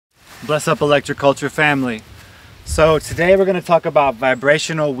Bless up, Electroculture family. So today we're going to talk about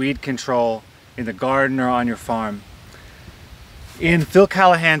vibrational weed control in the garden or on your farm. In Phil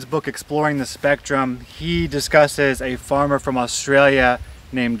Callahan's book Exploring the Spectrum, he discusses a farmer from Australia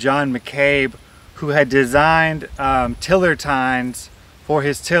named John McCabe who had designed tiller tines for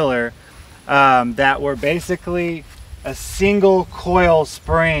his tiller that were basically a single coil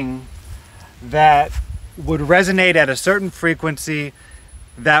spring that would resonate at a certain frequency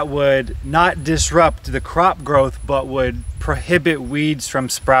that would not disrupt the crop growth but would prohibit weeds from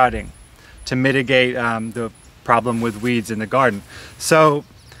sprouting to mitigate the problem with weeds in the garden. So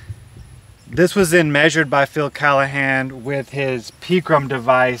this was then measured by Phil Callahan with his Picrum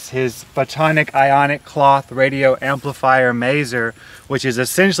device, his photonic ionic cloth radio amplifier mazer, which is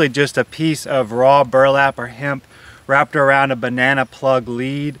essentially just a piece of raw burlap or hemp wrapped around a banana plug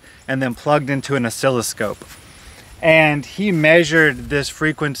lead and then plugged into an oscilloscope. And he measured this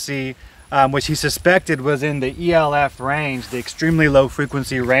frequency, which he suspected was in the ELF range, the extremely low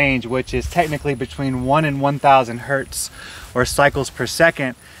frequency range, which is technically between 1 and 1,000 hertz or cycles per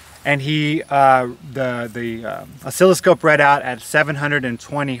second. And he, the oscilloscope read out at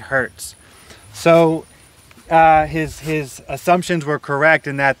 720 hertz. So his assumptions were correct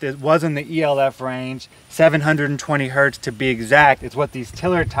in that it was in the ELF range. 720 hertz to be exact is what these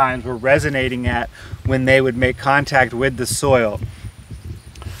tiller tines were resonating at when they would make contact with the soil.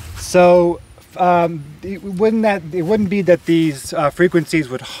 So it wouldn't be that these frequencies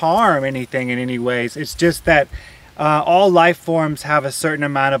would harm anything in any ways. It's just that all life forms have a certain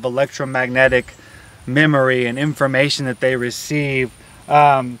amount of electromagnetic memory and information that they receive.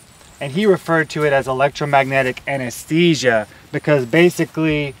 And he referred to it as electromagnetic anesthesia because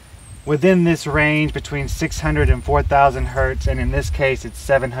basically within this range between 600 and 4,000 hertz, and in this case it's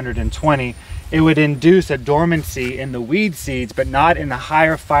 720, it would induce a dormancy in the weed seeds but not in the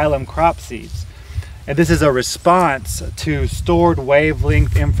higher phylum crop seeds. And this is a response to stored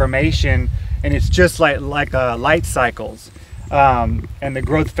wavelength information, and it's just like light cycles. And the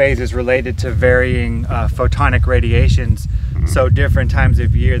growth phase is related to varying photonic radiations. So different times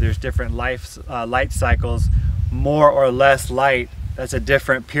of year there's different light cycles, more or less light. That's a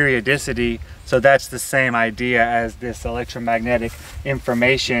different periodicity, so that's the same idea as this electromagnetic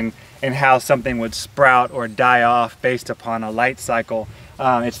information and how something would sprout or die off based upon a light cycle.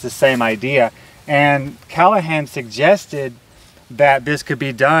 It's the same idea. And Callahan suggested that this could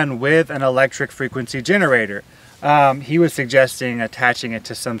be done with an electric frequency generator. He was suggesting attaching it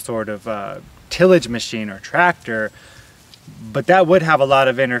to some sort of tillage machine or tractor, but that would have a lot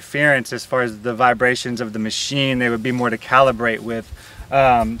of interference as far as the vibrations of the machine. They would be more to calibrate with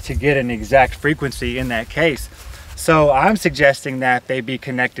to get an exact frequency in that case. So I'm suggesting that they be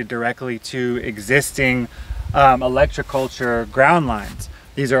connected directly to existing electroculture ground lines.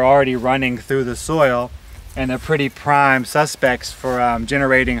 These are already running through the soil and they're pretty prime suspects for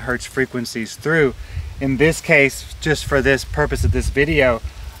generating hertz frequencies through. In this case, just for this purpose of this video,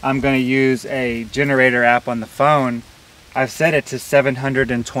 I'm going to use a generator app on the phone. I've set it to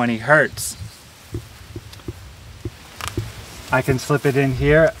 720 hertz. I can slip it in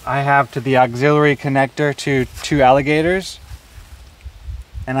here. I have to the auxiliary connector to 2 alligators,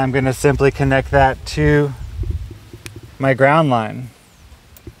 and I'm going to simply connect that to my ground line.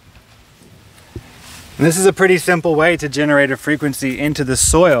 And this is a pretty simple way to generate a frequency into the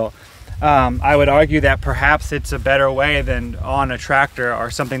soil. I would argue that perhaps it's a better way than on a tractor or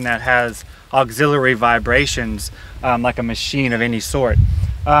something that has auxiliary vibrations like a machine of any sort.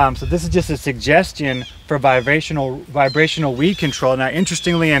 So this is just a suggestion for vibrational weed control. Now,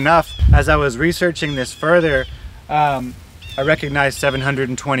 interestingly enough, as I was researching this further, I recognized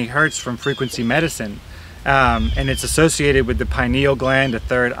 720 hertz from frequency medicine, and it's associated with the pineal gland, the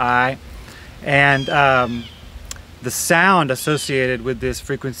third eye, and the sound associated with this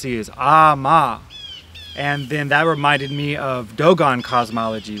frequency is Ah-Ma. And then that reminded me of Dogon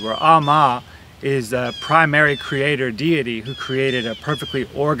cosmology, where Ah-Ma is a primary creator deity who created a perfectly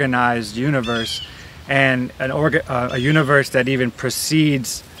organized universe, and a universe that even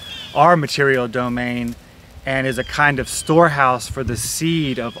precedes our material domain and is a kind of storehouse for the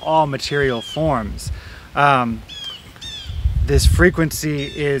seed of all material forms. This frequency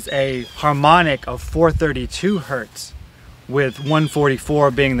is a harmonic of 432 hertz, with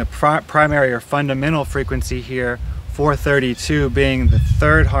 144 being the primary or fundamental frequency here, 432 being the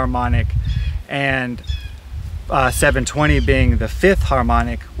third harmonic, and 720 being the fifth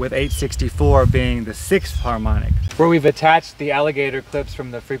harmonic, with 864 being the sixth harmonic. Where we've attached the alligator clips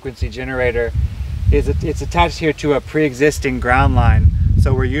from the frequency generator is it's attached here to a pre-existing ground line.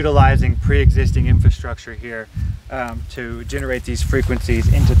 So we're utilizing pre-existing infrastructure here to generate these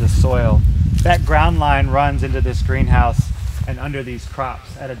frequencies into the soil. That ground line runs into this greenhouse and under these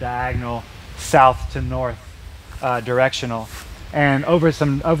crops at a diagonal south to north directional. And over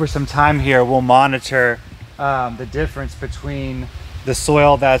some time here, we'll monitor the difference between the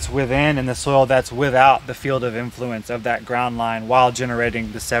soil that's within and the soil that's without the field of influence of that ground line while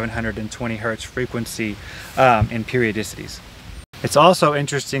generating the 720 hertz frequency in periodicities. It's also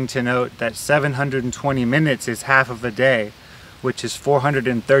interesting to note that 720 minutes is half of a day, which is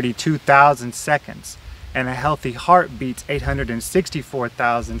 432,000 seconds, and a healthy heart beats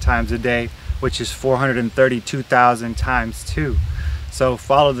 864,000 times a day, which is 432,000 times 2. So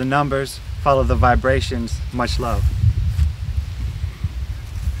follow the numbers, follow the vibrations. Much love.